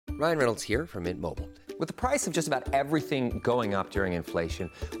Ryan Reynolds here from Mint Mobile. With the price of just about everything going up during inflation,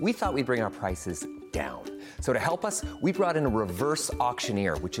 we thought we'd bring our prices down. So to help us, we brought in a reverse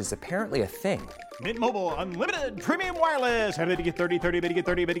auctioneer, which is apparently a thing. Mint Mobile Unlimited Premium Wireless. How to get 30, 30, bit to get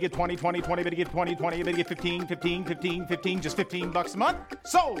 30, bit to get 20, 20, 20, bit to get 20, 20, bit to get 15, 15, 15, 15, just $15 a month?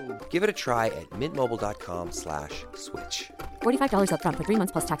 Sold! Give it a try at mintmobile.com/switch. $45 up front for 3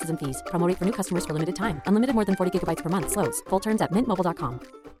 months plus taxes and fees. Promo rate for new customers for limited time. Unlimited more than 40 gigabytes per month. Slows full terms at mintmobile.com.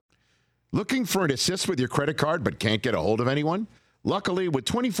 Looking for an assist with your credit card but can't get a hold of anyone? Luckily, with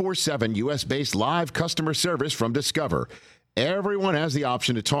 24/7 U.S.-based live customer service from Discover, everyone has the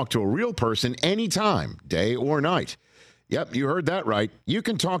option to talk to a real person anytime, day or night. Yep, you heard that right. You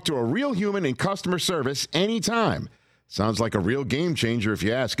can talk to a real human in customer service anytime. Sounds like a real game changer if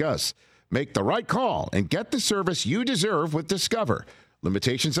you ask us. Make the right call and get the service you deserve with Discover.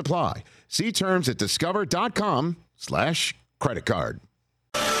 Limitations apply. See terms at discover.com/credit card.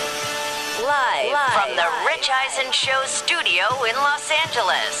 Live from the Rich Eisen Show studio in Los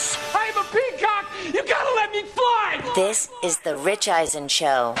Angeles. I'm a peacock! You gotta let me fly! This is the Rich Eisen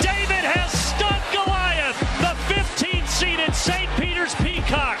Show. David has stunned Goliath! The 15th-seeded St. Peter's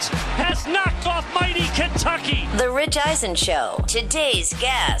Peacocks has knocked off mighty Kentucky! The Rich Eisen Show. Today's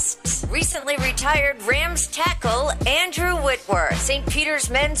guests. Recently retired Rams tackle Andrew Whitworth. St. Peter's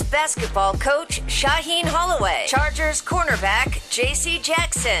men's basketball coach Shaheen Holloway. Chargers cornerback J.C.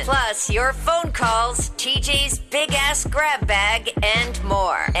 Jackson. Plus your phone calls, TJ's big-ass grab bag, and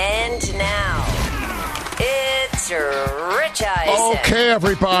more. And now, it's Rich Eisen. Okay,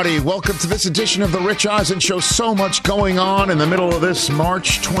 everybody. Welcome to this edition of the Rich Eisen Show. So much going on in the middle of this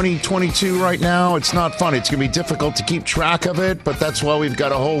March 2022 right now. It's not fun. It's going to be difficult to keep track of it, but that's why we've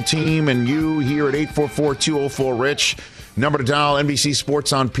got a whole team, and you here at 844-204-RICH. Number to dial, NBC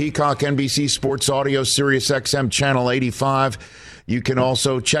Sports on Peacock, NBC Sports Audio, Sirius XM Channel 85. You can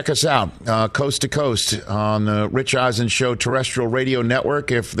also check us out coast to coast on the Rich Eisen Show terrestrial radio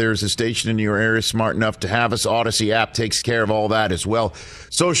network. If there's a station in your area smart enough to have us, Odyssey app takes care of all that as well.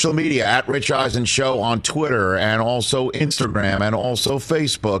 Social media at Rich Eisen Show on Twitter and also Instagram and also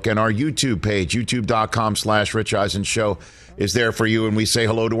Facebook, and our YouTube page, youtube.com/Rich Eisen Show is there for you. And we say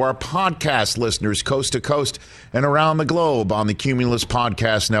hello to our podcast listeners coast to coast and around the globe on the Cumulus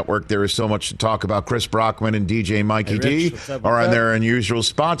Podcast Network. There is so much to talk about. Chris Brockman and DJ Mikey D are in their unusual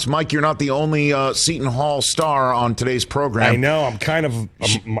spots. Mike, you're not the only Seton Hall star on today's program. I know. I'm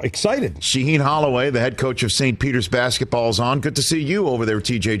excited. Shaheen Holloway, the head coach of St. Peter's basketball, is on. Good to see you over there,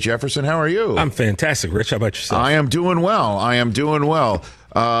 TJ Jefferson. How are you? I'm fantastic, Rich. How about yourself? I am doing well. And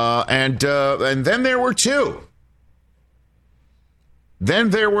then there were two.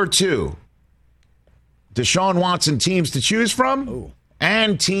 Deshaun Watson teams to choose from,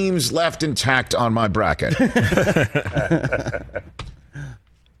 and teams left intact on my bracket.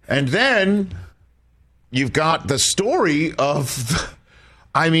 And then you've got the story of,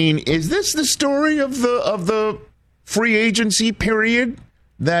 is this the story of the free agency period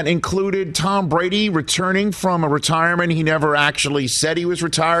that included Tom Brady returning from a retirement? He never actually said he was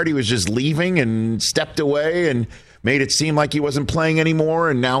retired. He was just leaving and stepped away and made it seem like he wasn't playing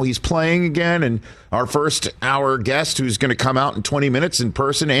anymore, and now he's playing again. And our first hour guest, who's going to come out in 20 minutes in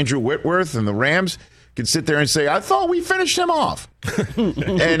person, Andrew Whitworth and the Rams, can sit there and say, I thought we finished him off.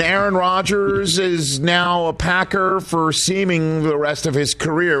 And Aaron Rodgers is now a Packer for seeming the rest of his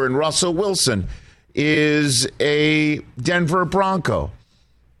career, and Russell Wilson is a Denver Bronco.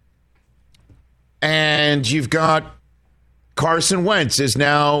 And you've got Carson Wentz is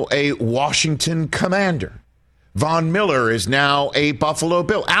now a Washington Commander. Von Miller is now a Buffalo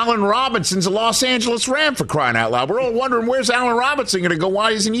Bill. Allen Robinson's a Los Angeles Ram, for crying out loud. We're all wondering, where's Allen Robinson going to go?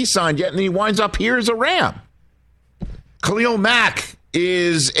 Why isn't he signed yet? And he winds up here as a Ram. Khalil Mack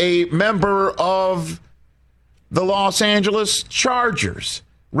is a member of the Los Angeles Chargers.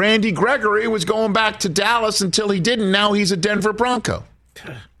 Randy Gregory was going back to Dallas until he didn't. Now he's a Denver Bronco.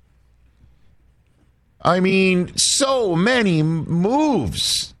 So many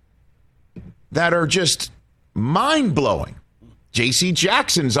moves that are just mind-blowing. J.C.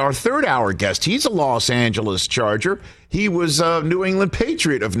 Jackson's our third-hour guest. He's a Los Angeles Charger. He was a New England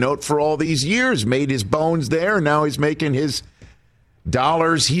Patriot of note for all these years, made his bones there, and now he's making his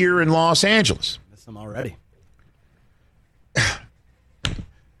dollars here in Los Angeles. Miss him already.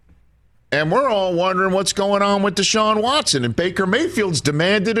 And we're all wondering what's going on with Deshaun Watson, and Baker Mayfield's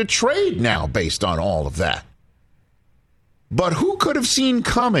demanded a trade now based on all of that. But who could have seen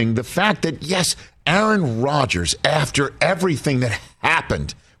coming the fact that, yes, Aaron Rodgers, after everything that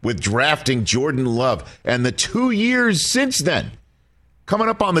happened with drafting Jordan Love and the 2 years since then, coming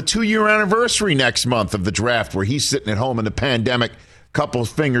up on the 2-year anniversary next month of the draft where he's sitting at home in the pandemic couple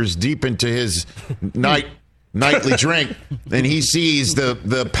fingers deep into his nightly drink, and he sees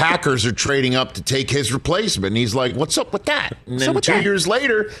the Packers are trading up to take his replacement. And he's like, what's up with that? And then 2 years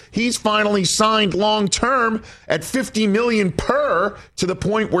later, he's finally signed long-term at $50 million per, to the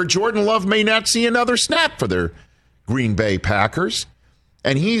point where Jordan Love may not see another snap for their Green Bay Packers.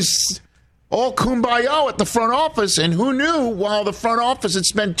 And he's all kumbaya at the front office. And who knew, while the front office had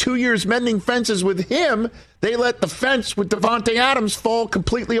spent 2 years mending fences with him, they let the fence with Davante Adams fall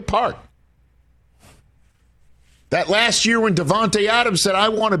completely apart. That last year when Davante Adams said, I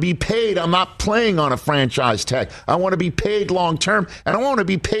want to be paid, I'm not playing on a franchise tag. I want to be paid long term, and I want to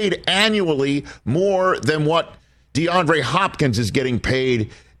be paid annually more than what DeAndre Hopkins is getting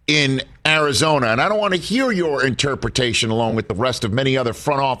paid in Arizona. And I don't want to hear your interpretation, along with the rest of many other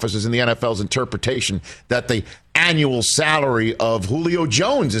front offices in the NFL's interpretation, that the annual salary of Julio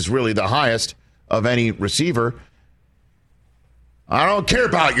Jones is really the highest of any receiver. I don't care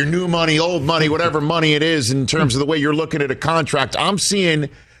about your new money, old money, whatever money it is in terms of the way you're looking at a contract. I'm seeing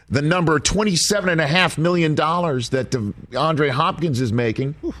the number $27.5 million that DeAndre Hopkins is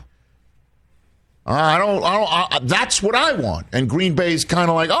making. That's what I want. And Green Bay's kind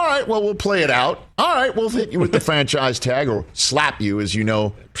of like, all right, well, we'll play it out. All right, we'll hit you with the franchise tag, or slap you, as you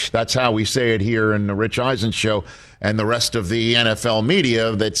know. That's how we say it here in the Rich Eisen Show. And the rest of the NFL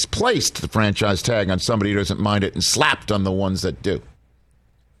media that's placed the franchise tag on somebody who doesn't mind it and slapped on the ones that do.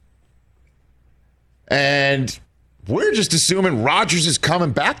 And we're just assuming Rodgers is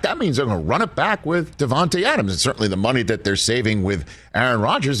coming back. That means they're going to run it back with Davante Adams. And certainly the money that they're saving with Aaron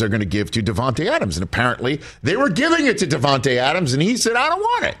Rodgers, they're going to give to Davante Adams. And apparently they were giving it to Davante Adams, and he said, I don't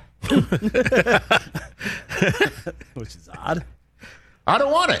want it. Which is odd. I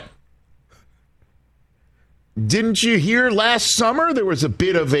don't want it. Didn't you hear last summer there was a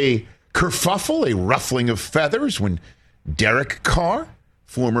bit of a kerfuffle, a ruffling of feathers, when Derek Carr,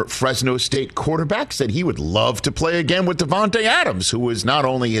 former Fresno State quarterback, said he would love to play again with Davante Adams, who was not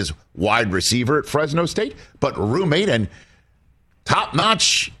only his wide receiver at Fresno State, but roommate and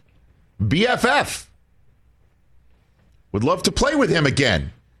top-notch BFF. Would love to play with him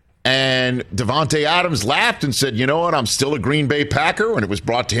again. And Davante Adams laughed and said, you know what, I'm still a Green Bay Packer. When it was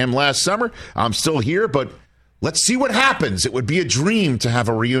brought to him last summer, I'm still here, but let's see what happens. It would be a dream to have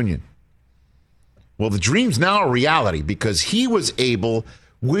a reunion. Well, the dream's now a reality, because he was able,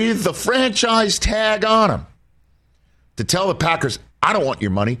 with the franchise tag on him, to tell the Packers, I don't want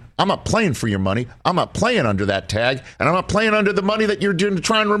your money. I'm not playing for your money. I'm not playing under that tag, and I'm not playing under the money that you're doing to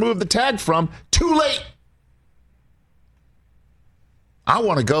try and remove the tag from. Too late. I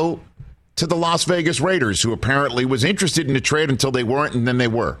want to go to the Las Vegas Raiders, who apparently was interested in the trade until they weren't, and then they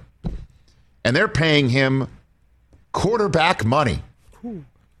were. And they're paying him quarterback money.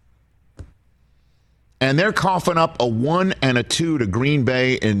 And they're coughing up a 1 and a 2 to Green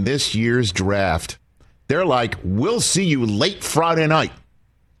Bay in this year's draft. They're like, we'll see you late Friday night.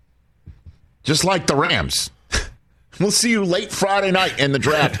 Just like the Rams. We'll see you late Friday night in the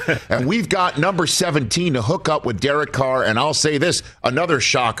draft. And we've got number 17 to hook up with Derek Carr. And I'll say this, another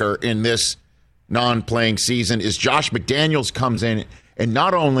shocker in this non-playing season is Josh McDaniels comes in and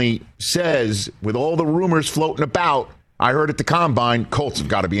not only says, with all the rumors floating about, I heard at the Combine, Colts have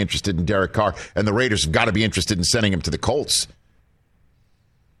got to be interested in Derek Carr, and the Raiders have got to be interested in sending him to the Colts.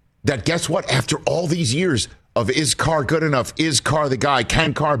 That, guess what? After all these years of is Carr good enough? Is Carr the guy?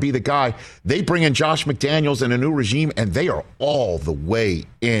 Can Carr be the guy? They bring in Josh McDaniels and a new regime, and they are all the way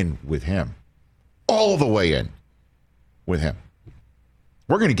in with him. All the way in with him.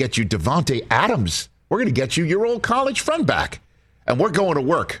 We're going to get you Davante Adams. We're going to get you your old college friend back. And we're going to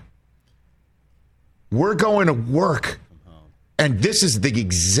work. We're going to work. And this is the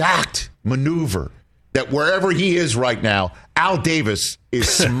exact maneuver that wherever he is right now, Al Davis is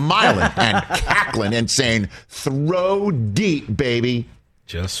smiling and cackling and saying, throw deep, baby.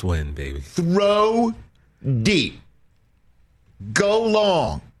 Just win, baby. Throw deep. Go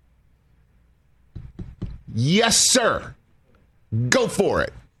long. Yes, sir. Go for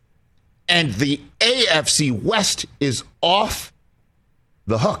it. And the AFC West is off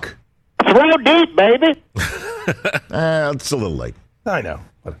the hook. Throw deep, baby. It's a little late. I know.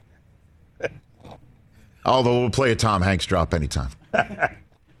 Although we'll play a Tom Hanks drop anytime.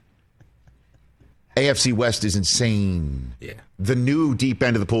 AFC West is insane. Yeah. The new deep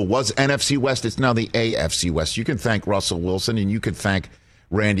end of the pool was NFC West. It's now the AFC West. You can thank Russell Wilson, and you could thank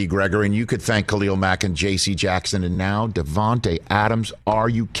Randy Gregory, and you could thank Khalil Mack and J.C. Jackson, and now Davante Adams. Are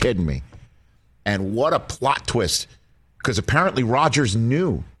you kidding me? And what a plot twist, because apparently Rodgers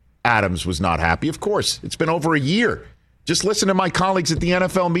knew Adams was not happy. Of course, it's been over a year Just listen to my colleagues at the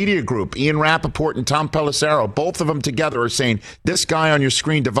NFL Media Group, Ian Rappaport and Tom Pelissero. Both of them together are saying, this guy on your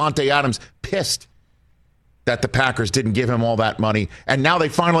screen, Davante Adams, pissed that the Packers didn't give him all that money. And now they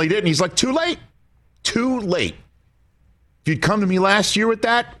finally did. And he's like, too late. Too late. If you'd come to me last year with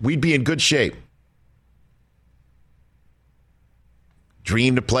that, we'd be in good shape.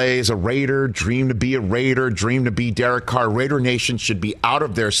 Dream to play as a Raider, dream to be a Raider, dream to be Derek Carr. Raider Nation should be out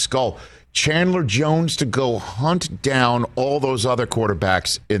of their skull. Chandler Jones to go hunt down all those other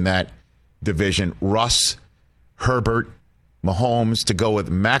quarterbacks in that division. Russ, Herbert, Mahomes to go with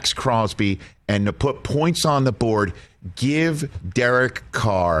Max Crosby and to put points on the board. Give Derek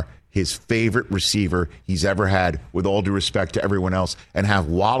Carr his favorite receiver he's ever had, with all due respect to everyone else, and have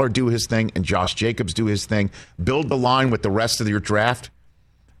Waller do his thing and Josh Jacobs do his thing. Build the line with the rest of your draft,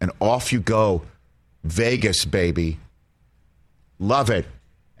 and off you go. Vegas, baby. Love it.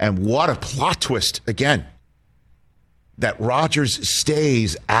 And what a plot twist, again, that Rodgers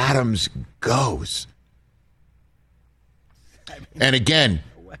stays, Adams goes. And again,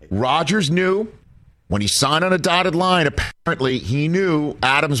 Rodgers knew when he signed on a dotted line, apparently he knew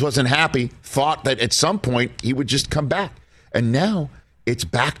Adams wasn't happy, thought that at some point he would just come back. And now it's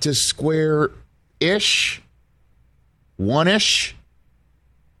back to square-ish, one-ish.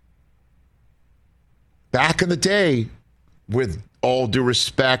 Back in the day, with all due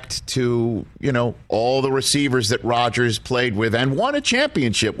respect to, all the receivers that Rodgers played with and won a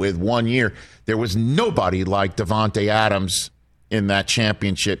championship with one year, there was nobody like Davante Adams in that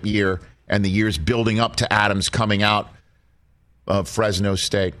championship year and the years building up to Adams coming out of Fresno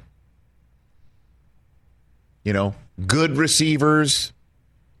State. Good receivers,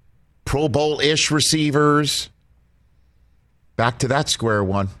 Pro Bowl-ish receivers. Back to that square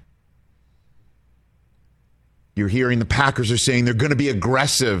one. You're hearing the Packers are saying they're going to be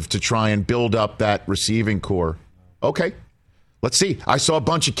aggressive to try and build up that receiving core. Okay, let's see. I saw a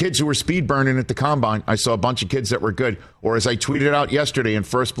bunch of kids who were speed burning at the combine. I saw a bunch of kids that were good. Or as I tweeted out yesterday in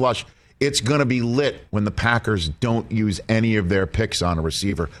First Blush, it's going to be lit when the Packers don't use any of their picks on a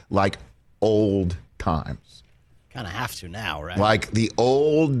receiver, like old times. Kind of have to now, right? Like the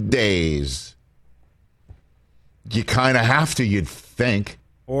old days. You kind of have to, you'd think.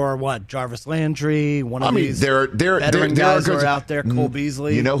 Or what? Jarvis Landry, one of these they're veteran guys who are out there, Cole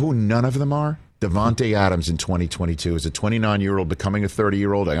Beasley. You know who none of them are? Davante Adams in 2022 is a 29-year-old becoming a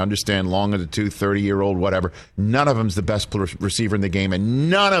 30-year-old. I understand long in the tooth, 30-year-old, whatever. None of them's the best receiver in the game, and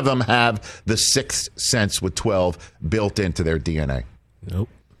none of them have the sixth sense with 12 built into their DNA. Nope.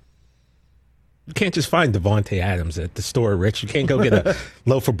 You can't just find Davante Adams at the store, Rich. You can't go get a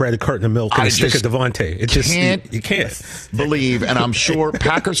loaf of bread, a carton of milk, and a stick of Davante. It just you can't believe. And I'm sure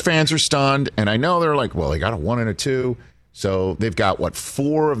Packers fans are stunned. And I know they're like, well, they got a 1 and a 2, so they've got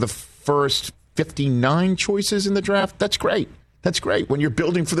 4 of the first 59 choices in the draft. That's great. That's great when you're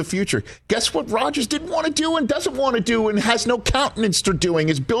building for the future. Guess what Rodgers didn't want to do and doesn't want to do and has no countenance for doing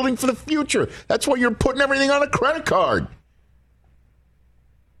is building for the future. That's why you're putting everything on a credit card.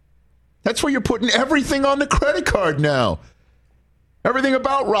 That's why you're putting everything on the credit card now. Everything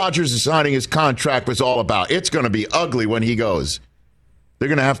about Rodgers signing his contract was all about, it's going to be ugly when he goes. They're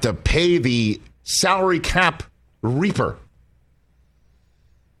going to have to pay the salary cap reaper.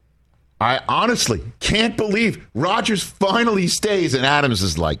 I honestly can't believe Rodgers finally stays and Adams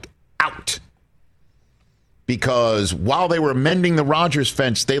is like out. Because while they were mending the Rodgers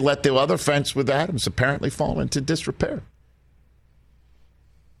fence, they let the other fence with Adams apparently fall into disrepair.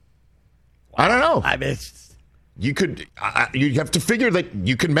 I don't know. I mean, you have to figure that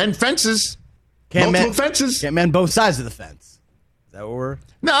you can mend fences. Multiple fences. Can't mend both sides of the fence. Is that what we're...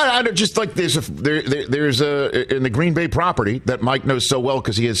 No, I don't, just like there's a in the Green Bay property that Mike knows so well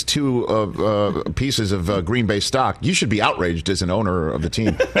because he has 2 pieces of Green Bay stock. You should be outraged as an owner of the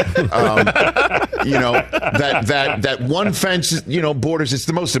team. That one fence, borders. It's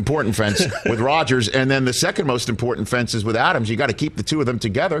the most important fence with Rodgers, and then the second most important fence is with Adams. You got to keep the 2 of them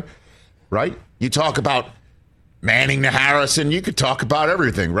together. Right? You talk about Manning to Harrison. You could talk about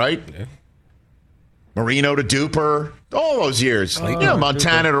everything, right? Yeah. Marino to Duper. All those years.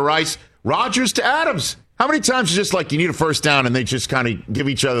 Montana to Rice. Rodgers to Adams. How many times is just like you need a first down and they just kind of give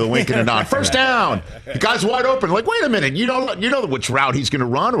each other the wink and a nod? First down. The guy's wide open. Like, wait a minute. You know which route he's going to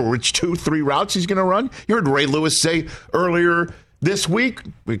run or which 2-3 routes he's going to run? You heard Ray Lewis say earlier this week,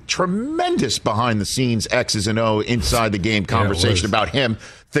 tremendous behind-the-scenes X's and O inside the game conversation about him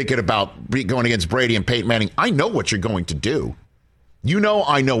thinking about going against Brady and Peyton Manning. I know what you're going to do.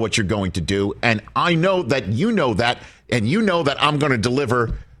 I know what you're going to do, and I know that you know that, and you know that I'm going to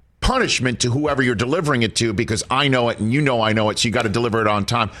deliver punishment to whoever you're delivering it to because I know it and you know I know it, so you got to deliver it on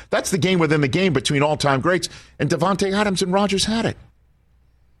time. That's the game within the game between all-time greats, and Davante Adams and Rodgers had it.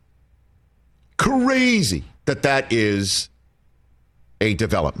 Crazy that is a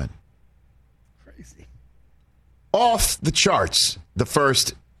development. Crazy. Off the charts, the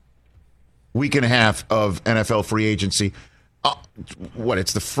first week and a half of NFL free agency.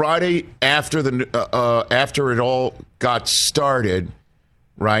 It's the Friday after after it all got started,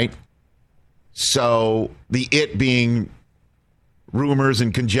 right? So it being rumors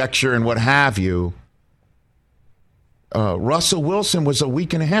and conjecture and what have you. Russell Wilson was a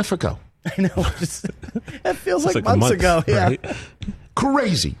week and a half ago. I know. It feels like months ago. Yeah. Right?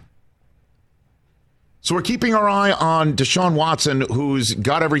 Crazy. So we're keeping our eye on Deshaun Watson, who's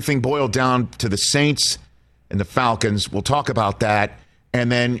got everything boiled down to the Saints and the Falcons. We'll talk about that.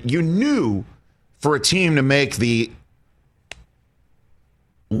 And then you knew for a team to make the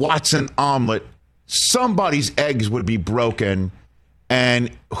Watson omelet, somebody's eggs would be broken. And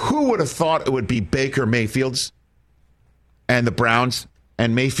who would have thought it would be Baker Mayfield's and the Browns?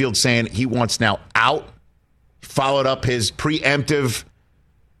 And Mayfield saying he wants now out. Followed up his preemptive,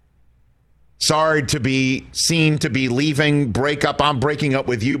 sorry to be seen to be leaving, breakup. I'm breaking up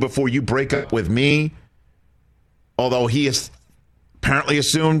with you before you break up with me. Although he has apparently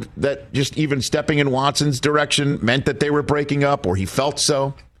assumed that just even stepping in Watson's direction meant that they were breaking up, or he felt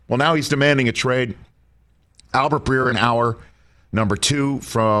so. Well, now he's demanding a trade. Albert Breer in hour number 2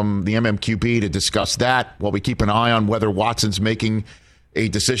 from the MMQB to discuss that while we keep an eye on whether Watson's making a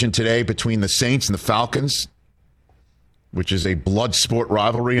decision today between the Saints and the Falcons, which is a blood sport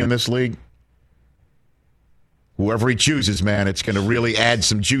rivalry in this league. Whoever he chooses, man, it's going to really add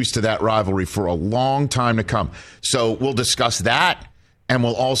some juice to that rivalry for a long time to come. So we'll discuss that, and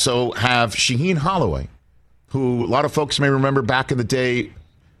we'll also have Shaheen Holloway, who a lot of folks may remember back in the day,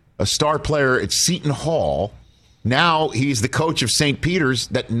 a star player at Seton Hall. Now he's the coach of St. Peter's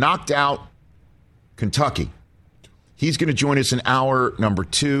that knocked out Kentucky. He's going to join us in hour number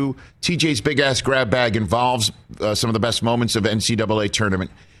 2. TJ's big-ass grab bag involves some of the best moments of NCAA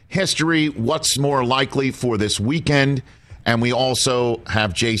tournament history. What's more likely for this weekend? And we also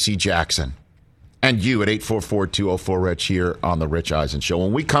have J.C. Jackson and you at 844-204-RICH here on The Rich Eisen Show.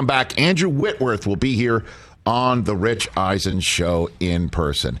 When we come back, Andrew Whitworth will be here on The Rich Eisen Show in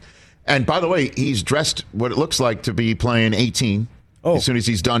person. And by the way, he's dressed what it looks like to be playing 18 as soon as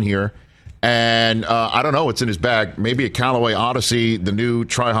he's done here. And I don't know what's in his bag. Maybe a Callaway Odyssey, the new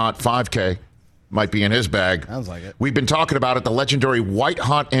Tri-Hot 5K might be in his bag. Sounds like it. We've been talking about it, the legendary White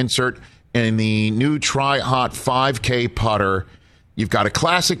Hot insert in the new Tri-Hot 5K putter. You've got a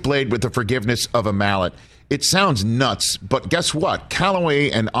classic blade with the forgiveness of a mallet. It sounds nuts, but guess what? Callaway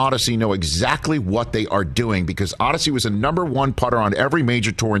and Odyssey know exactly what they are doing because Odyssey was a number 1 putter on every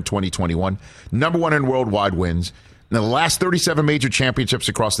major tour in 2021, number 1 in worldwide wins. Now, the last 37 major championships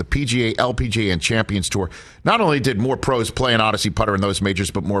across the PGA, LPGA, and Champions Tour. Not only did more pros play an Odyssey putter in those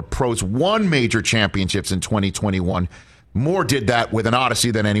majors, but more pros won major championships in 2021. More did that with an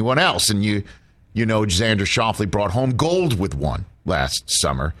Odyssey than anyone else. And you know, Xander Schauffele brought home gold with one last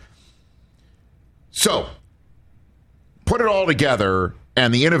summer. So, put it all together,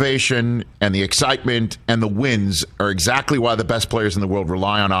 and the innovation and the excitement and the wins are exactly why the best players in the world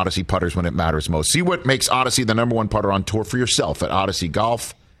rely on Odyssey putters when it matters most. See what makes Odyssey the number 1 putter on tour for yourself at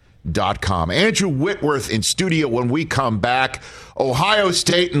odysseygolf.com. Andrew Whitworth in studio when we come back. Ohio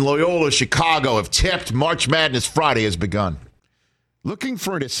State and Loyola Chicago have tipped. March Madness Friday has begun. Looking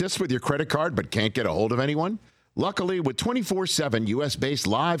for an assist with your credit card but can't get a hold of anyone? Luckily, with 24/7 U.S.-based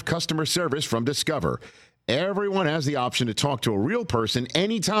live customer service from Discover, everyone has the option to talk to a real person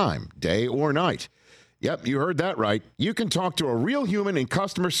anytime, day or night. Yep, you heard that right. You can talk to a real human in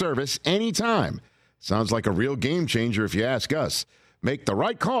customer service anytime. Sounds like a real game changer if you ask us. Make the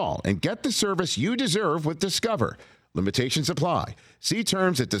right call and get the service you deserve with Discover. Limitations apply. See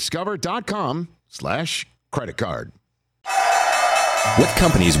terms at discover.com/credit card. What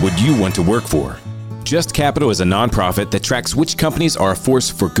companies would you want to work for? Just Capital is a nonprofit that tracks which companies are a force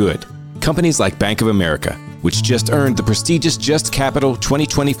for good. Companies like Bank of America, which just earned the prestigious Just Capital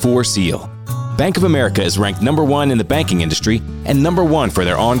 2024 seal. Bank of America is ranked number 1 in the banking industry and number 1 for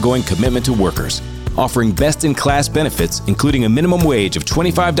their ongoing commitment to workers, offering best-in-class benefits, including a minimum wage of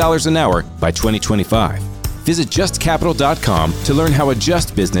 $25 an hour by 2025. Visit justcapital.com to learn how a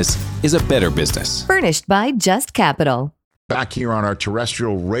just business is a better business. Furnished by Just Capital. Back here on our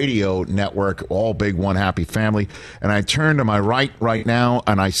terrestrial radio network, all big one happy family. And I turn to my right now,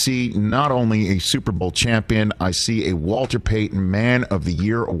 and I see not only a Super Bowl champion, I see a Walter Payton Man of the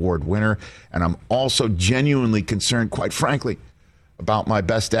Year award winner. And I'm also genuinely concerned, quite frankly, about my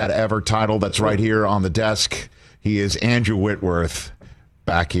best dad ever title that's right here on the desk. He is Andrew Whitworth,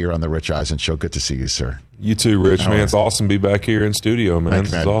 back here on the Rich Eisen Show. Good to see you, sir. You too, Rich, man. It's awesome to be back here in studio, man.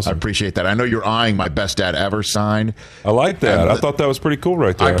 Thanks, This is awesome. I appreciate that. I know you're eyeing my best dad ever sign. I like that. I thought that was pretty cool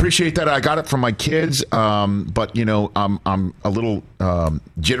right there. I appreciate that. I got it from my kids, but you know, I'm a little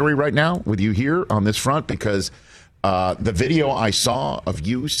jittery right now with you here on this front because the video I saw of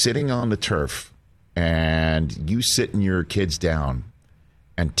you sitting on the turf and you sitting your kids down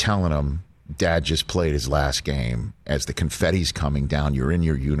and telling them Dad just played his last game as the confetti's coming down. You're in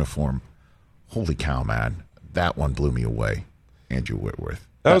your uniform. Holy cow, man. That one blew me away, Andrew Whitworth.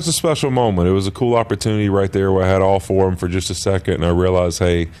 That was a special moment. It was a cool opportunity right there where I had all four of them for just a second, and I realized,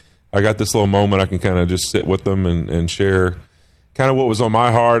 hey, I got this little moment I can kind of just sit with them and share kind of what was on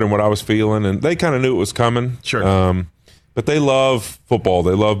my heart and what I was feeling, and they kind of knew it was coming. Sure. But they love football.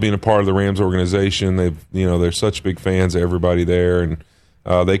 They love being a part of the Rams organization. They're such big fans of everybody there, and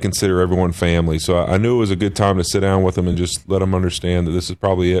they consider everyone family. So I knew it was a good time to sit down with them and just let them understand that this is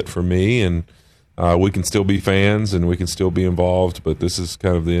probably it for me, and we can still be fans and we can still be involved, but this is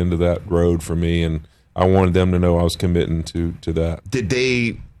kind of the end of that road for me, and I wanted them to know I was committing to that. Did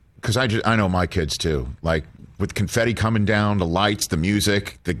they, because I know my kids too, like with confetti coming down, the lights, the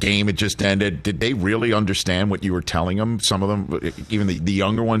music, the game had just ended, did they really understand what you were telling them? Some of them, even the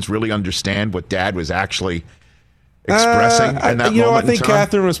younger ones, really understand what Dad was actually expressing in that moment? I think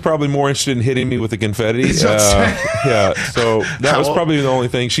Catherine was probably more interested in hitting me with the confetti. Yeah, so that was probably the only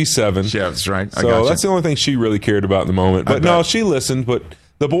thing. She's 7. Yeah, that's right. So that's the only thing she really cared about in the moment. But no, she listened. But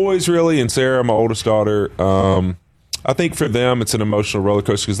the boys really, and Sarah, my oldest daughter, I think for them it's an emotional roller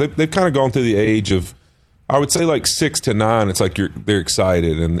coaster because they've kind of gone through the age of, I would say like 6 to 9. It's like they're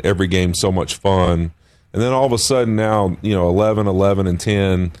excited and every game's so much fun. And then all of a sudden now, 11, and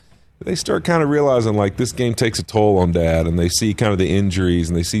 10, they start kind of realizing like this game takes a toll on Dad, and they see kind of the injuries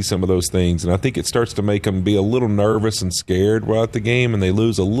and they see some of those things. And I think it starts to make them be a little nervous and scared throughout the game, and they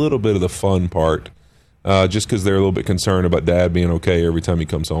lose a little bit of the fun part just because they're a little bit concerned about Dad being okay every time he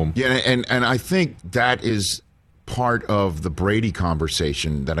comes home. Yeah, and I think that is part of the Brady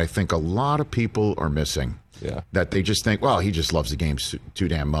conversation that I think a lot of people are missing. Yeah. That they just think, well, he just loves the game too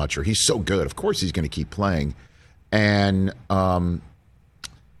damn much, or he's so good. Of course he's going to keep playing. And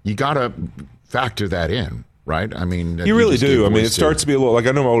you got to factor that in, right? I mean, you really do. I mean, it starts to be a little like,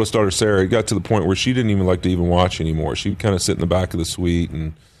 I know my oldest daughter, Sarah, it got to the point where she didn't even like to even watch anymore. She would kind of sit in the back of the suite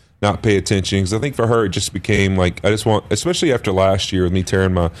and not pay attention. Because I think for her, it just became like, I just want, especially after last year with me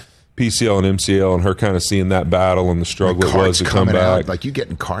tearing my PCL and MCL and her kind of seeing that battle and the struggle it was to come back. Out, like you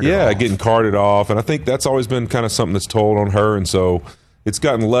getting carted off. Yeah, getting carted off. And I think that's always been kind of something that's told on her. And so it's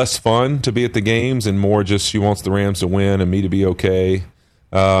gotten less fun to be at the games and more just she wants the Rams to win and me to be okay.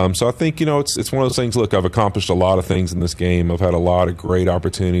 So I think, it's one of those things, look, I've accomplished a lot of things in this game. I've had a lot of great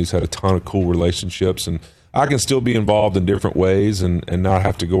opportunities, had a ton of cool relationships, and I can still be involved in different ways and not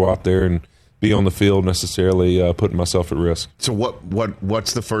have to go out there and be on the field necessarily putting myself at risk. So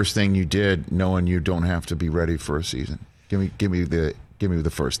what's the first thing you did knowing you don't have to be ready for a season? Give me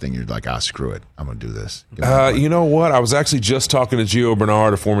the first thing you're like, screw it, I'm going to do this. You know what? I was actually just talking to Gio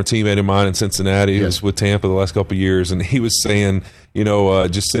Bernard, a former teammate of mine in Cincinnati, who was with Tampa the last couple of years, and he was saying,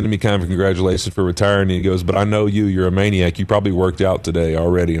 just sending me kind of a congratulations for retiring. And he goes, but I know you're a maniac. You probably worked out today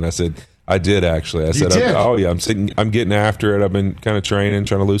already. And I said, I did actually. I said, I'm getting after it. I've been kind of training,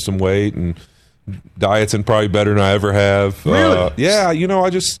 trying to lose some weight, and dieting probably better than I ever have. Really? Yeah, I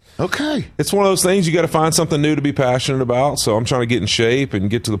just... Okay. It's one of those things you got to find something new to be passionate about. So I'm trying to get in shape and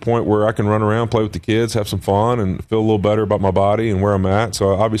get to the point where I can run around, play with the kids, have some fun, and feel a little better about my body and where I'm at. So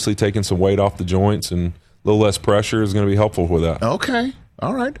obviously taking some weight off the joints and a little less pressure is going to be helpful with that. Okay.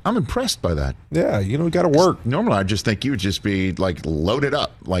 All right. I'm impressed by that. Yeah, we got to work. Normally, I just think you would just be like loaded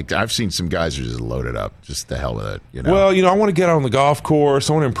up. Like I've seen some guys who are just loaded up. Just the hell with it. Well, I want to get out on the golf course.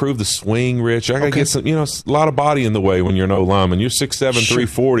 I want to improve the swing, Rich. I got to get some, a lot of body in the way when you're an O-lineman. You're 6'7",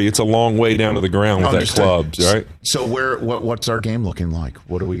 340. It's a long way down to the ground with that club, right? So what's our game looking like?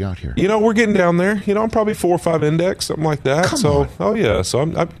 What do we got here? We're getting down there. I'm probably 4 or 5 index, something like that. Come on. Oh yeah. So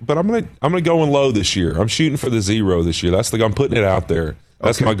I'm gonna go in low this year. I'm shooting for the 0 this year. I'm putting it out there.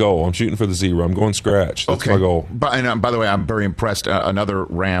 That's my goal. I'm shooting for the 0. I'm going scratch. That's my goal. By the way, I'm very impressed. Another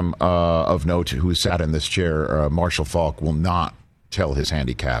Ram of note who sat in this chair, Marshall Falk, will not tell his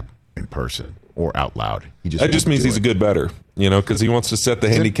handicap in person or out loud. That just means he's a good bettor, because he wants to set the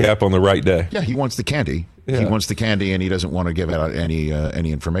handicap on the right day. Yeah, he wants the candy. Yeah. He wants the candy, and he doesn't want to give out any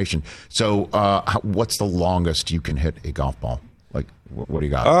information. So what's the longest you can hit a golf ball? Like, what do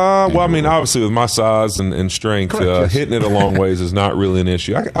you got? Obviously with my size and strength, hitting it a long ways is not really an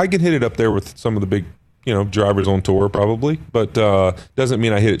issue. I can hit it up there with some of the drivers on tour probably, but doesn't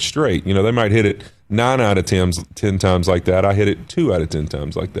mean I hit it straight. They might hit it 9 out of 10 times like that. I hit it 2 out of 10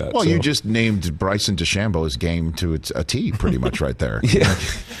 times like that. Well, you just named Bryson DeChambeau's game to a T pretty much right there. Yeah,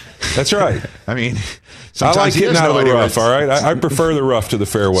 that's right. I mean, I like hitting out of the rough, all right? I prefer the rough to the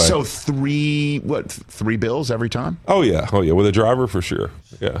fairway. So 3 bills every time? Oh, yeah. With a driver for sure.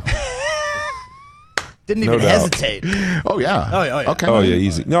 Yeah. Didn't even hesitate. Oh yeah. Okay. Oh yeah,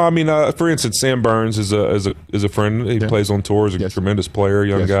 easy. No, I mean, for instance, Sam Burns is a friend. He plays on tour. He's a tremendous player,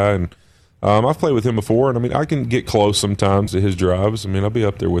 young guy, and I've played with him before. And I mean, I can get close sometimes to his drives. I mean, I'll be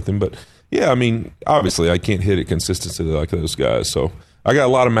up there with him, but yeah, I mean, obviously, I can't hit it consistently like those guys. So I got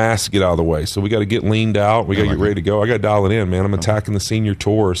a lot of mass to get out of the way. So we got to get leaned out. We got to get ready to go. I got to dial it in, man. I'm attacking the senior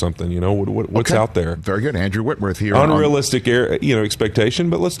tour or something. What's out there? Very good, Andrew Whitworth here. Unrealistic,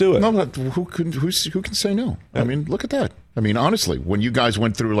 expectation, but let's do it. No, who can say no? I mean, look at that. I mean, honestly, when you guys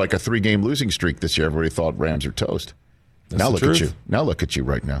went through like a 3-game losing streak this year, everybody thought Rams are toast. Now look at you. Now look at you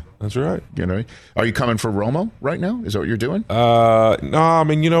right now. That's right. Are you coming for Romo right now? Is that what you're doing? No, I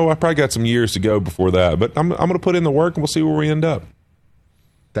mean, I probably got some years to go before that, but I'm going to put in the work and we'll see where we end up.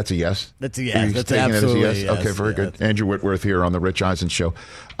 That's a yes. That's absolutely a yes. Okay, very good. Andrew Whitworth here on the Rich Eisen Show.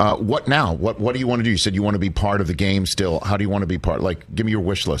 What now? What do you want to do? You said you want to be part of the game still. How do you want to be part? Like, give me your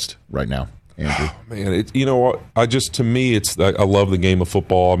wish list right now, Andrew. Oh, man, you know what? To me, I love the game of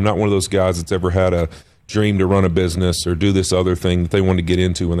football. I'm not one of those guys that's ever had a dream to run a business or do this other thing that they wanted to get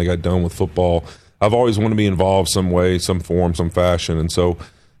into when they got done with football. I've always wanted to be involved some way, some form, some fashion, and so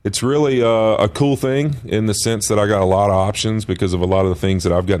it's really a cool thing in the sense that I got a lot of options because of a lot of the things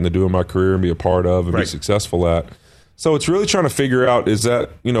that I've gotten to do in my career and be a part of and be successful at. So it's really trying to figure out, is that,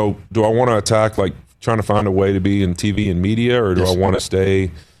 do I want to attack, like trying to find a way to be in TV and media, or do I want to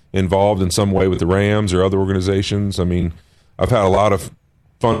stay involved in some way with the Rams or other organizations? I mean, I've had a lot of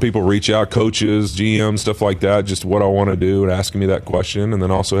fun people reach out, coaches, GMs, stuff like that, just what I want to do and asking me that question, and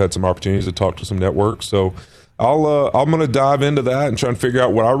then also had some opportunities to talk to some networks. So I'm going to dive into that and try and figure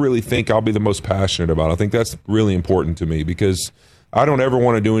out what I really think I'll be the most passionate about. I think that's really important to me because I don't ever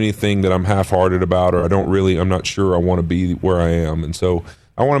want to do anything that I'm half-hearted about, or I'm not sure I want to be where I am. And so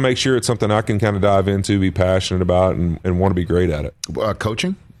I want to make sure it's something I can kind of dive into, be passionate about, and want to be great at it.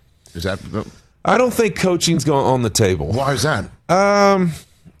 Coaching? Is that? I don't think coaching's going on the table. Why is that?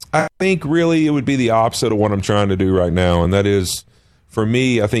 I think really it would be the opposite of what I'm trying to do right now, and that is, for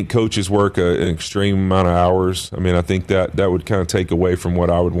me, I think coaches work an extreme amount of hours. I mean, I think that would kind of take away from what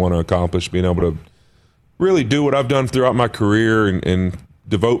I would want to accomplish, being able to really do what I've done throughout my career and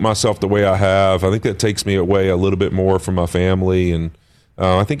devote myself the way I have. I think that takes me away a little bit more from my family, and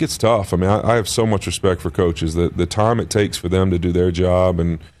I think it's tough. I mean, I have so much respect for coaches, the time it takes for them to do their job,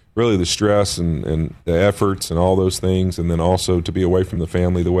 and really the stress and the efforts and all those things, and then also to be away from the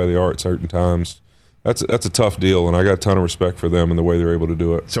family the way they are at certain times. That's a tough deal, and I got a ton of respect for them and the way they're able to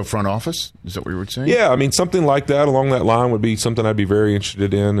do it. So front office, is that what you were saying? Yeah, I mean, something like that along that line would be something I'd be very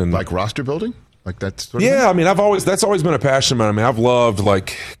interested in. And like roster building? Like that sort of thing? I mean, that's always been a passion of mine. I mean, I've loved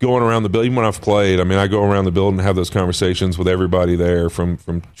like going around the building. Even when I've played, I mean, I go around the building and have those conversations with everybody there, from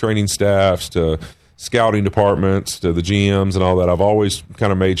training staffs to scouting departments to the GMs and all that. I've always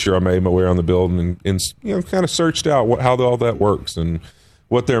kind of made sure I made my way around the building and kind of searched out how all that works and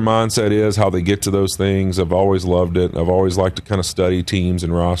what their mindset is, how they get to those things. I've always loved it. I've always liked to kind of study teams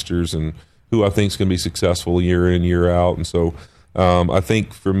and rosters and who I think is going to be successful year in, year out. And so I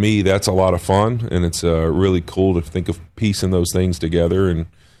think for me, that's a lot of fun, and it's really cool to think of piecing those things together. And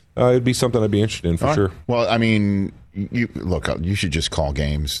it'd be something I'd be interested in for sure. Well, I mean, you should just call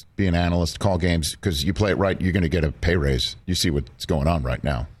games, be an analyst, call games, because you play it right, you're going to get a pay raise. You see what's going on right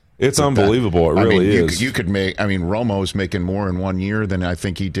now. It's unbelievable. It really is. You could make. I mean, Romo's making more in 1 year than I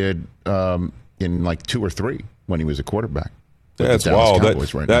think he did in like 2 or 3 when he was a quarterback. That's wild.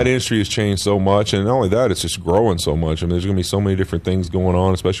 That industry has changed so much, and not only that, it's just growing so much. I mean, there's going to be so many different things going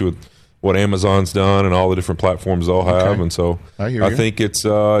on, especially with what Amazon's done and all the different platforms they'll have. And so I think it's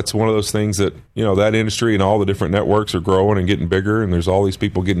one of those things that, that industry and all the different networks are growing and getting bigger, and there's all these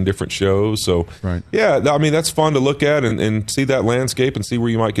people getting different shows. So, yeah, I mean, that's fun to look at and see that landscape and see where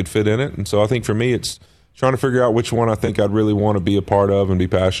you might could fit in it. And so I think for me, it's trying to figure out which one I think I'd really want to be a part of and be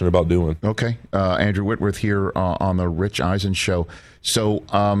passionate about doing. Okay. Andrew Whitworth here on the Rich Eisen Show. So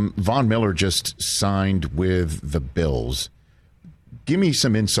Von Miller just signed with the Bills. Give me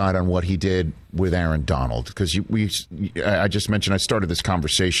some insight on what he did with Aaron Donald, because I just mentioned I started this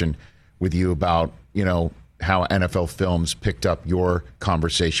conversation with you about how NFL Films picked up your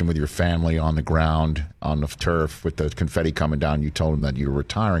conversation with your family on the ground on the turf with the confetti coming down. You told him that you were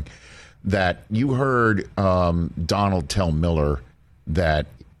retiring. That you heard Donald tell Miller that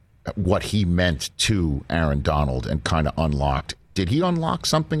what he meant to Aaron Donald and kind of unlocked. Did he unlock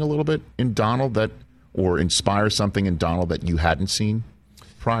something a little bit in Donald or inspire something in Donald that you hadn't seen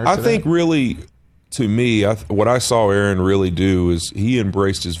prior to that? I think really, to me, what I saw Aaron really do is he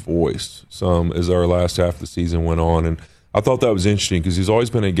embraced his voice some as our last half of the season went on. And I thought that was interesting because he's always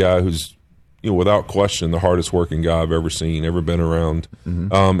been a guy who's, without question, the hardest working guy I've ever seen, ever been around,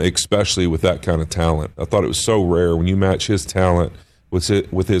 especially with that kind of talent. I thought it was so rare. When you match his talent with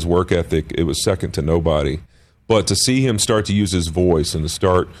his work ethic, it was second to nobody. But to see him start to use his voice and to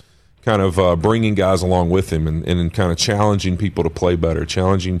start kind of bringing guys along with him and kind of challenging people to play better,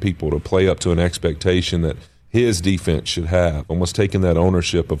 challenging people to play up to an expectation that his defense should have, almost taking that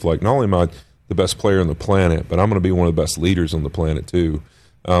ownership of like, not only am I the best player on the planet, but I'm going to be one of the best leaders on the planet too.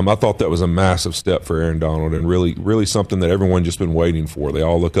 I thought that was a massive step for Aaron Donald and really, really something that everyone just been waiting for. They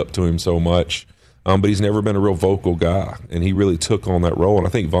all look up to him so much, but he's never been a real vocal guy, and he really took on that role. And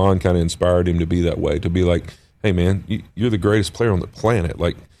I think Vaughn kind of inspired him to be that way, to be like, hey, man, you're the greatest player on the planet.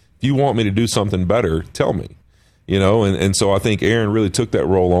 Like, if you want me to do something better, tell me. And so I think Aaron really took that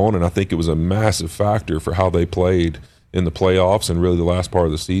role on, and I think it was a massive factor for how they played in the playoffs and really the last part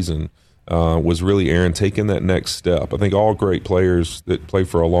of the season. Was really Aaron taking that next step. I think all great players that play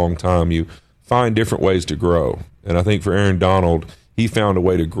for a long time, you find different ways to grow. And I think for Aaron Donald, he found a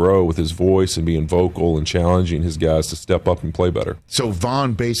way to grow with his voice and being vocal and challenging his guys to step up and play better. So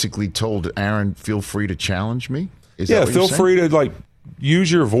Vaughn basically told Aaron, feel free to challenge me? Feel free to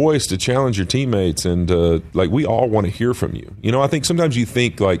use your voice to challenge your teammates. And we all want to hear from you. I think sometimes you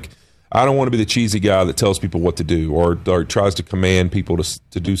think I don't want to be the cheesy guy that tells people what to do or tries to command people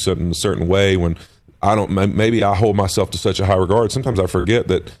to do something a certain way when maybe I hold myself to such a high regard. Sometimes I forget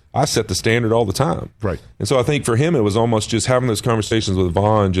that I set the standard all the time. Right. And so I think for him, it was almost just having those conversations with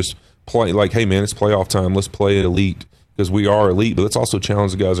Vaughn, just play like, hey man, it's playoff time. Let's play elite because we are elite, but let's also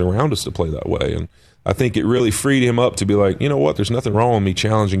challenge the guys around us to play that way. And I think it really freed him up to be like, you know what, there's nothing wrong with me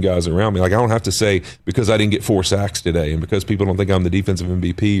challenging guys around me. Like, I don't have to say because I didn't get 4 sacks today and because people don't think I'm the defensive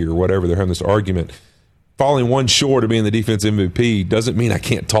MVP or whatever, they're having this argument. Falling one short of being the defensive MVP doesn't mean I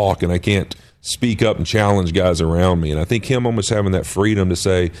can't talk and I can't speak up and challenge guys around me. And I think him almost having that freedom to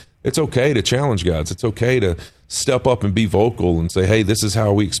say, it's okay to challenge guys. It's okay to step up and be vocal and say, hey, this is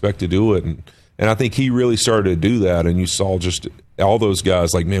how we expect to do it. And I think he really started to do that. And you saw just all those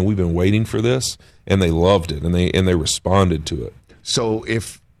guys like, man, we've been waiting for this. And they loved it, and they responded to it. So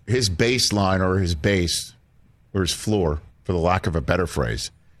if his baseline or his base or his floor, for the lack of a better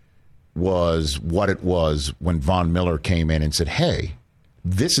phrase, was what it was when Von Miller came in and said, hey,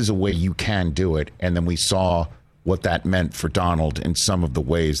 this is a way you can do it, and then we saw what that meant for Donald in some of the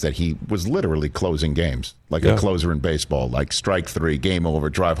ways that he was literally closing games, like a closer in baseball, like strike 3, game over,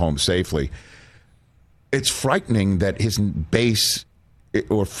 drive home safely. It's frightening that his base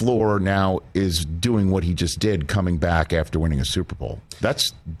or floor now is doing what he just did, coming back after winning a Super Bowl.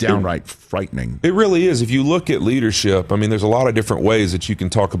 That's downright frightening. It really is. If you look at leadership, I mean, there's a lot of different ways that you can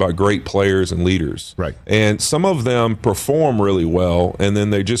talk about great players and leaders. Right. And some of them perform really well, and then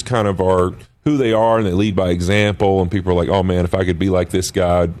they just kind of are who they are, and they lead by example, and people are like, oh, man, if I could be like this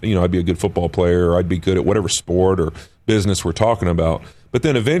guy, I'd be a good football player, or I'd be good at whatever sport or business we're talking about. But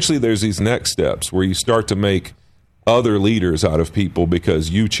then eventually there's these next steps where you start to make other leaders out of people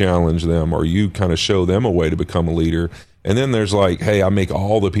because you challenge them or you kind of show them a way to become a leader. And then there's like, hey, I make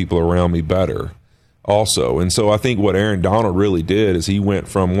all the people around me better also. And so I think what Aaron Donald really did is he went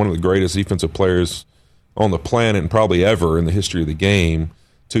from one of the greatest defensive players on the planet and probably ever in the history of the game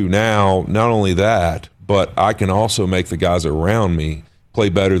to now not only that, but I can also make the guys around me play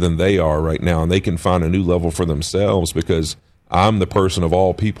better than they are right now. And they can find a new level for themselves because I'm the person of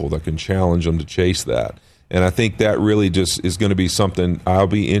all people that can challenge them to chase that. And I think that really just is going to be something I'll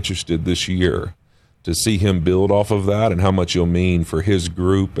be interested this year to see him build off of that and how much he'll mean for his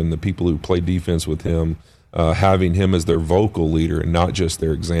group and the people who play defense with him, having him as their vocal leader and not just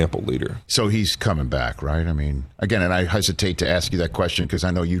their example leader. So he's coming back, right? I mean, again, and I hesitate to ask you that question because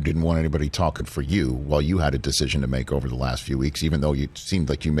I know you didn't want anybody talking for you while you had a decision to make over the last few weeks, even though it seemed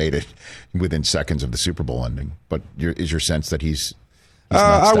like you made it within seconds of the Super Bowl ending. But is your sense that he's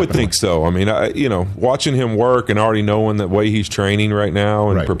I would think so. I mean, watching him work and already knowing the way he's training right now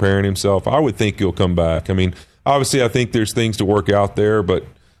and preparing himself, I would think he'll come back. I mean, obviously, I think there's things to work out there, but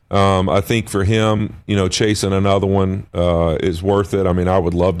I think for him, chasing another one is worth it. I mean, I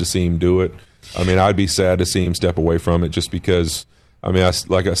would love to see him do it. I mean, I'd be sad to see him step away from it just because, I mean,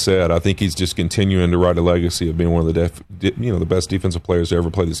 like I said, I think he's just continuing to write a legacy of being one of the best defensive players to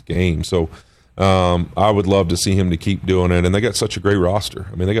ever play this game. So, I would love to see him to keep doing it, and they got such a great roster.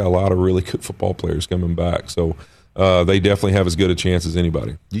 I mean, they got a lot of really good football players coming back. So they definitely have as good a chance as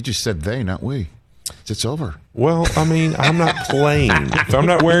anybody. You just said they, not we. It's over. Well, I mean, I'm not playing. If I'm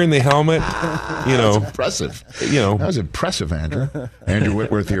not wearing the helmet, That's impressive. That was impressive, Andrew. Andrew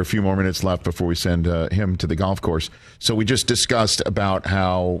Whitworth here. A few more minutes left before we send him to the golf course. So we just discussed about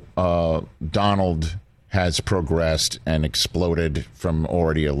how Donald has progressed and exploded from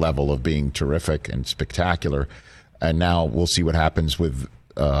already a level of being terrific and spectacular. And now we'll see what happens with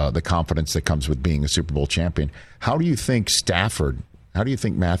the confidence that comes with being a Super Bowl champion. How do you think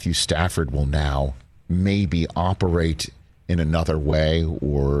Matthew Stafford will now maybe operate in another way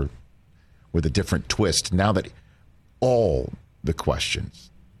or with a different twist now that all the questions,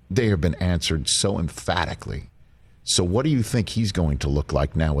 they have been answered so emphatically? So what do you think he's going to look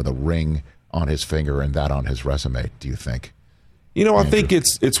like now with a ring on his finger and that on his resume, do you think? I think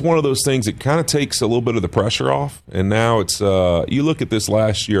it's one of those things that kind of takes a little bit of the pressure off. And now it's you look at this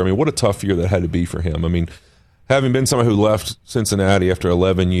last year. I mean, what a tough year that had to be for him. I mean, having been someone who left Cincinnati after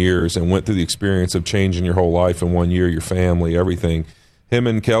 11 years and went through the experience of changing your whole life in 1 year, your family, everything, him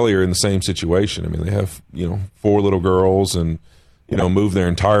and Kelly are in the same situation. I mean, they have 4 little girls and moved their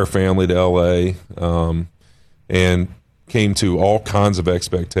entire family to L.A. And came to all kinds of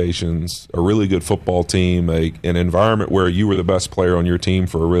expectations, a really good football team, an environment where you were the best player on your team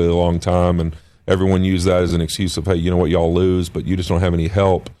for a really long time, and everyone used that as an excuse of, hey, you know what, y'all lose, but you just don't have any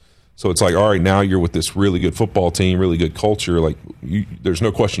help. So it's like, all right, now you're with this really good football team, really good culture. Like, there's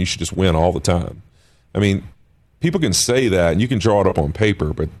no question you should just win all the time. I mean, people can say that, and you can draw it up on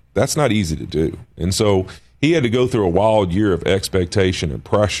paper, but that's not easy to do. And so he had to go through a wild year of expectation and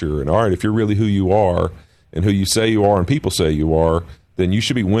pressure. And, all right, if you're really who you are and who you say you are and people say you are, then you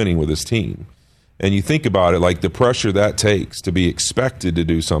should be winning with this team. And you think about it, like the pressure that takes to be expected to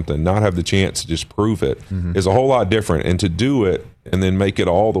do something, not have the chance to just prove it, is a whole lot different. And to do it and then make it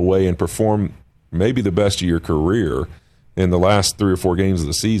all the way and perform maybe the best of your career in the last 3 or 4 games of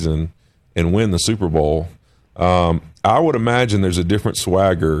the season and win the Super Bowl, I would imagine there's a different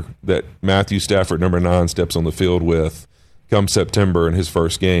swagger that Matthew Stafford, number 9, steps on the field with come September in his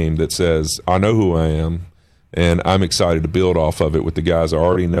first game that says, I know who I am, and I'm excited to build off of it with the guys I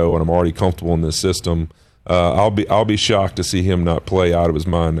already know, and I'm already comfortable in this system. I'll be shocked to see him not play out of his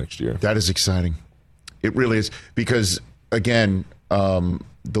mind next year. That is exciting. It really is, because again,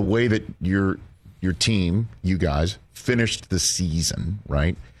 the way that your team, you guys, finished the season,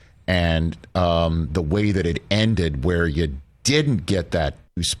 right, and the way that it ended, where you didn't get that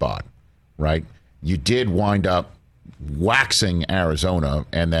 2 spot, right? You did wind up waxing Arizona,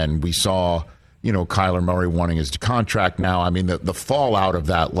 and then we saw, Kyler Murray wanting his contract now. I mean, the fallout of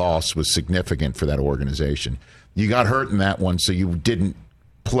that loss was significant for that organization. You got hurt in that one, so you didn't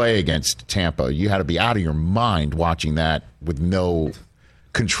play against Tampa. You had to be out of your mind watching that with no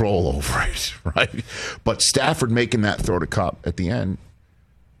control over it, right? But Stafford making that throw to Kupp at the end,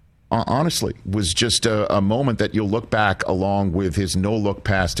 honestly, was just a moment that you'll look back along with his no-look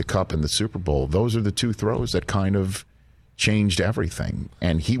pass to Kupp in the Super Bowl. Those are the 2 throws that kind of changed everything,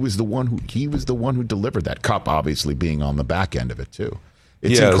 and he was the one who delivered that. Kupp obviously being on the back end of it too.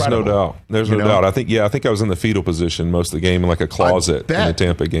 It's incredible. There's no doubt. I think I was in the fetal position most of the game in like a closet in the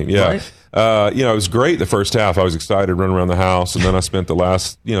Tampa game. Yeah, right? It was great the first half. I was excited running around the house, and then I spent the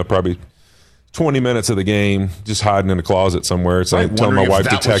last probably 20 minutes of the game just hiding in a closet somewhere. It's like telling my wife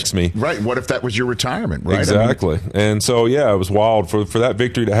to text me. Right. What if that was your retirement, right? Exactly. And so, it was wild for that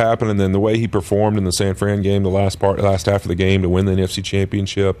victory to happen, and then the way he performed in the San Fran game, the last half of the game to win the NFC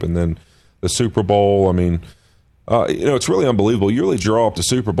Championship, and then the Super Bowl. I mean, it's really unbelievable. You really draw up the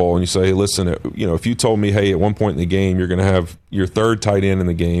Super Bowl and you say, hey, listen, if you told me, hey, at one point in the game you're going to have your 3rd tight end in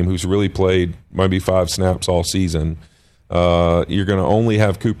the game who's really played maybe 5 snaps all season, you're going to only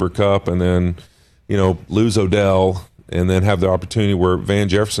have Cooper Kupp and then, lose Odell, and then have the opportunity where Van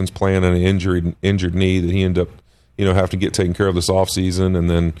Jefferson's playing on an injured knee that he ended up, have to get taken care of this offseason. And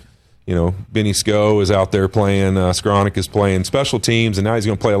then, Benny Sko is out there playing, Skronik is playing special teams, and now he's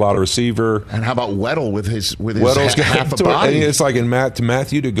going to play a lot of receiver. And how about Weddle with his half a body? It's like to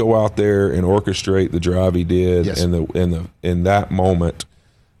Matthew to go out there and orchestrate the drive he did in that moment.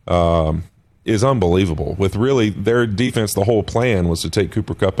 Is unbelievable. With really their defense, the whole plan was to take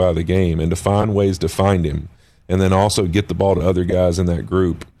Cooper Kupp out of the game and to find ways to find him, and then also get the ball to other guys in that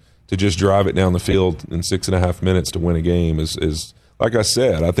group to just drive it down the field in 6.5 minutes to win a game is like I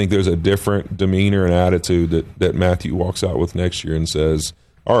said, I think there's a different demeanor and attitude that Matthew walks out with next year and says,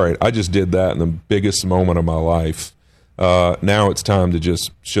 all right, I just did that in the biggest moment of my life. Now it's time to just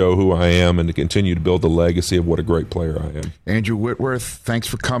show who I am and to continue to build the legacy of what a great player I am. Andrew Whitworth, thanks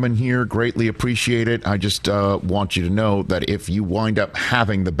for coming here. Greatly appreciate it. I just want you to know that if you wind up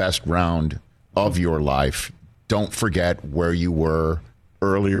having the best round of your life, don't forget where you were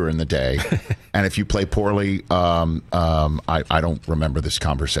earlier in the day. And if you play poorly, I don't remember this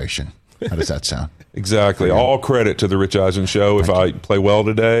conversation. How does that sound? Exactly. All credit to the Rich Eisen Show if I play well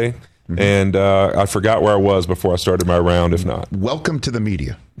today. Mm-hmm. And I forgot where I was before I started my round, if not. Welcome to the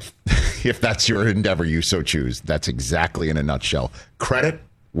media. If that's your endeavor, you so choose. That's exactly in a nutshell. Credit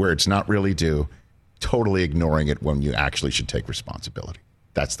where it's not really due. Totally ignoring it when you actually should take responsibility.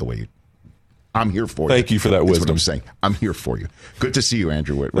 That's the way you... I'm here for you. Thank you for that wisdom. That's what I'm saying. I'm here for you. Good to see you,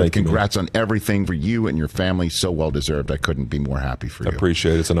 Andrew Whitworth. Congrats on everything for you and your family. So well deserved. I couldn't be more happy for you. I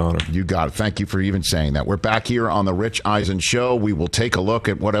appreciate it. It's an honor. You got it. Thank you for even saying that. We're back here on the Rich Eisen Show. We will take a look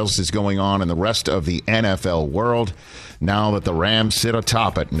at what else is going on in the rest of the NFL world now that the Rams sit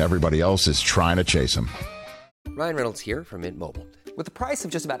atop it and everybody else is trying to chase them. Ryan Reynolds here from Mint Mobile. With the price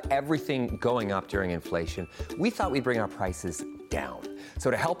of just about everything going up during inflation, we thought we'd bring our prices down.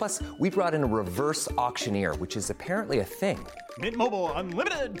 So to help us, we brought in a reverse auctioneer, which is apparently a thing. Mint Mobile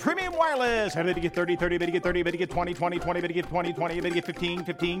Unlimited Premium Wireless. How to get 30, 30, how to get 30, how to get 20, 20, 20, how to get 20, 20, how to get 15,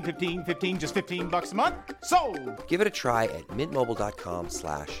 15, 15, 15, just $15 a month? Sold! Give it a try at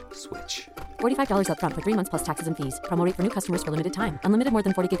mintmobile.com/switch. $45 up front for 3 months plus taxes and fees. Promo rate for new customers for limited time. Unlimited more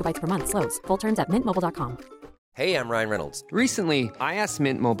than 40 gigabytes per month. Slows full terms at mintmobile.com. Hey, I'm Ryan Reynolds. Recently, I asked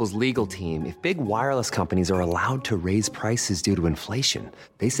Mint Mobile's legal team if big wireless companies are allowed to raise prices due to inflation.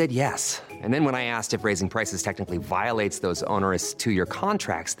 They said yes. And then when I asked if raising prices technically violates those onerous 2-year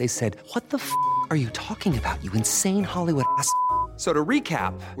contracts, they said, "What the f*** are you talking about, you insane Hollywood ass?" So to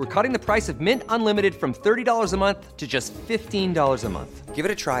recap, we're cutting the price of Mint Unlimited from $30 a month to just $15 a month. Give it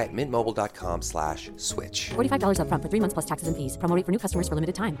a try at mintmobile.com/switch. $45 up front for 3 months plus taxes and fees. Promo rate for new customers for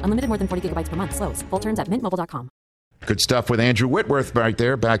limited time. Unlimited more than 40 gigabytes per month. Slows full terms at mintmobile.com. Good stuff with Andrew Whitworth right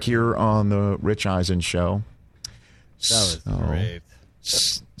there, back here on the Rich Eisen Show. That was great.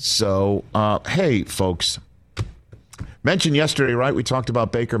 So, hey, folks. Mentioned yesterday, right? We talked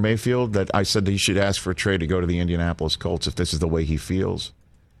about Baker Mayfield, that I said that he should ask for a trade to go to the Indianapolis Colts if this is the way he feels.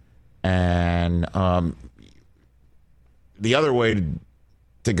 And the other way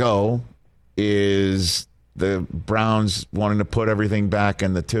to go is the Browns wanting to put everything back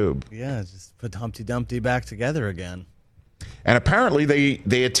in the tube. Yeah, just put Humpty Dumpty back together again. And apparently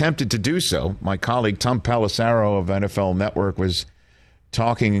they attempted to do so. My colleague Tom Pelissero of NFL Network was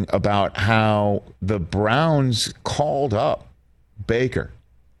talking about how the Browns called up Baker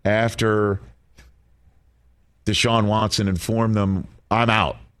after Deshaun Watson informed them, "I'm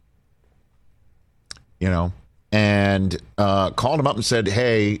out," and called him up and said,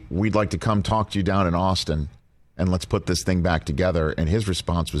 "Hey, we'd like to come talk to you down in Austin, and let's put this thing back together." And his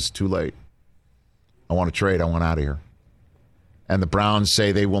response was, "Too late. I want to trade. I want out of here." And the Browns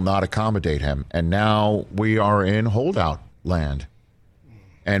say they will not accommodate him. And now we are in holdout land.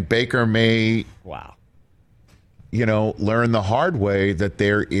 And Baker may, learn the hard way that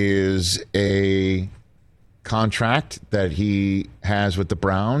there is a contract that he has with the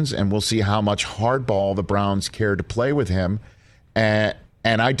Browns, and we'll see how much hardball the Browns care to play with him. And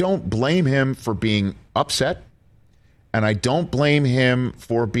I don't blame him for being upset, and I don't blame him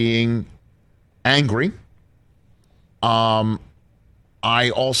for being angry.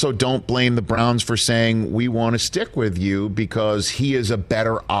 I also don't blame the Browns for saying, "We want to stick with you," because he is a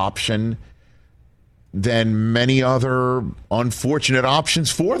better option than many other unfortunate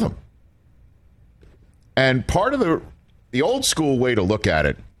options for them. And part of the old school way to look at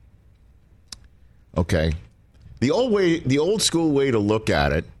it, the old school way to look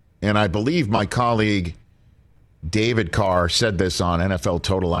at it, and I believe my colleague David Carr said this on NFL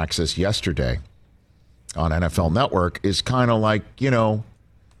Total Access yesterday on NFL Network, is kind of like,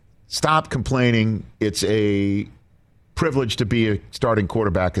 stop complaining. It's a privilege to be a starting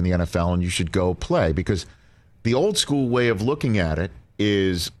quarterback in the NFL, and you should go play. Because the old school way of looking at it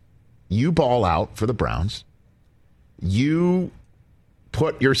is you ball out for the Browns. You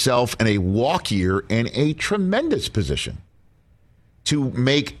put yourself in a walk year in a tremendous position to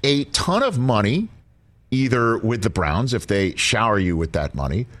make a ton of money, either with the Browns if they shower you with that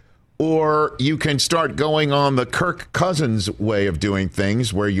money, or you can start going on the Kirk Cousins way of doing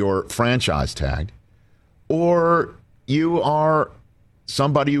things where you're franchise tagged, or you are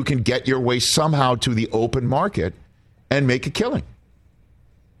somebody who can get your way somehow to the open market and make a killing.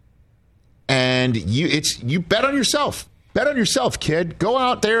 And you bet on yourself. Bet on yourself, kid. Go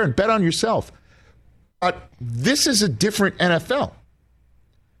out there and bet on yourself. But this is a different NFL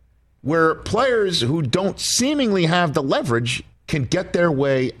where players who don't seemingly have the leverage can get their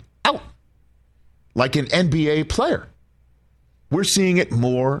way out like an NBA player. We're seeing it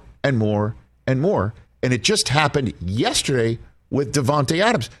more and more and more. And it just happened yesterday with Davante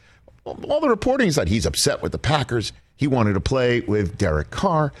Adams. all the reporting is that he's upset with the Packers. He wanted to play with Derek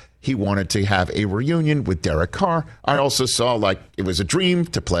Carr. He wanted to have a reunion with Derek Carr. I also saw like it was a dream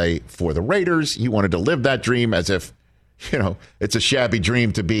to play for the Raiders. He wanted to live that dream as if, it's a shabby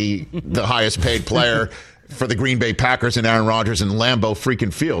dream to be the highest paid player for the Green Bay Packers and Aaron Rodgers in Lambeau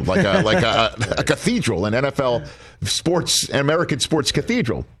freaking Field, like a cathedral, an NFL sports, American sports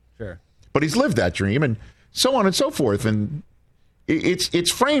cathedral. Sure. But he's lived that dream and so on and so forth. And it's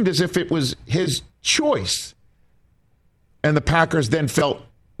framed as if it was his choice. And the Packers then felt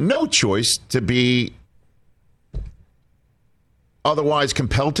no choice to be otherwise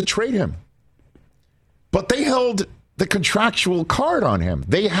compelled to trade him. But they held the contractual card on him.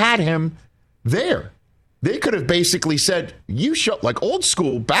 They had him there. They could have basically said, you show, like old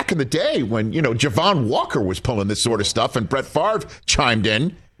school back in the day when, Javon Walker was pulling this sort of stuff and Brett Favre chimed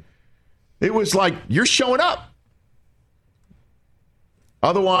in. It was like, you're showing up.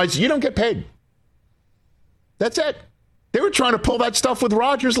 Otherwise, you don't get paid. That's it. They were trying to pull that stuff with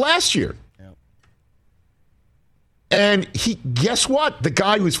Rodgers last year. Yep. And guess what? The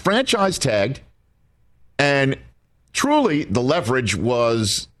guy who's franchise tagged, and truly the leverage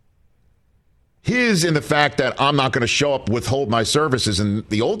was his in the fact that I'm not going to show up, withhold my services. And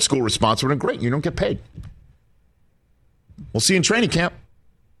the old school response would have been, great, you don't get paid. We'll see you in training camp.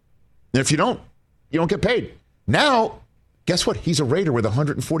 And if you don't get paid. Now, guess what? He's a Raider with a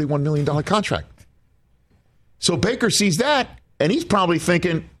 $141 million contract. So Baker sees that, and he's probably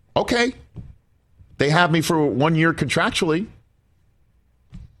thinking, okay, they have me for 1 year contractually.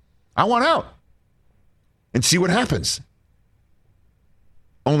 I want out and see what happens.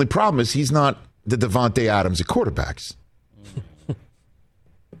 Only problem is he's not the Davante Adams of quarterbacks.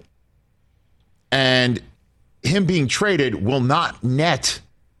 And him being traded will not net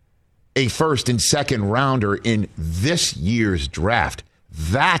a first and second rounder in this year's draft.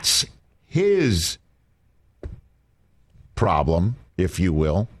 That's his problem, if you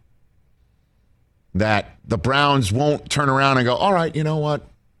will, that the Browns won't turn around and go, all right, you know what?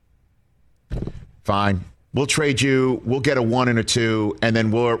 Fine. We'll trade you. We'll get a 1 and a 2, and then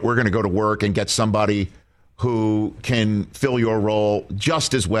we're going to go to work and get somebody who can fill your role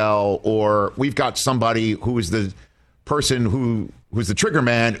just as well, or we've got somebody who is the person who's the trigger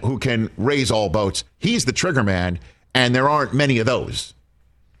man who can raise all boats. He's the trigger man, and there aren't many of those.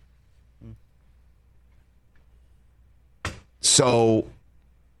 So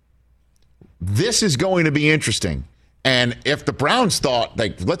this is going to be interesting. And if the Browns thought,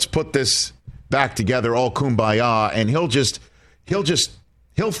 like, let's put this back together, all kumbaya, and he'll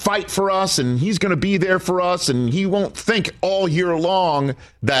fight for us, and he's going to be there for us, and he won't think all year long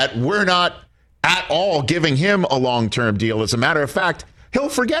that we're not at all giving him a long-term deal. As a matter of fact, he'll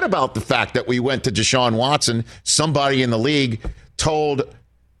forget about the fact that we went to Deshaun Watson. Somebody in the league told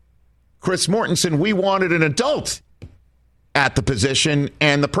Chris Mortensen we wanted an adult at the position,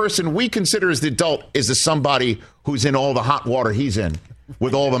 and the person we consider as the adult is somebody who's in all the hot water he's in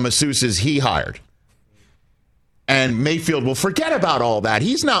with all the masseuses he hired. And Mayfield will forget about all that.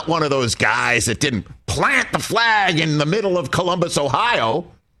 He's not one of those guys that didn't plant the flag in the middle of Columbus, Ohio.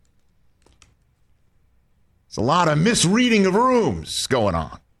 There's a lot of misreading of rooms going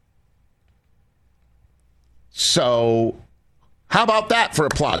on. So how about that for a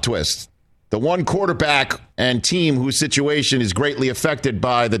plot twist? The one quarterback and team whose situation is greatly affected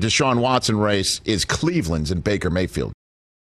by the Deshaun Watson race is Cleveland's and Baker Mayfield.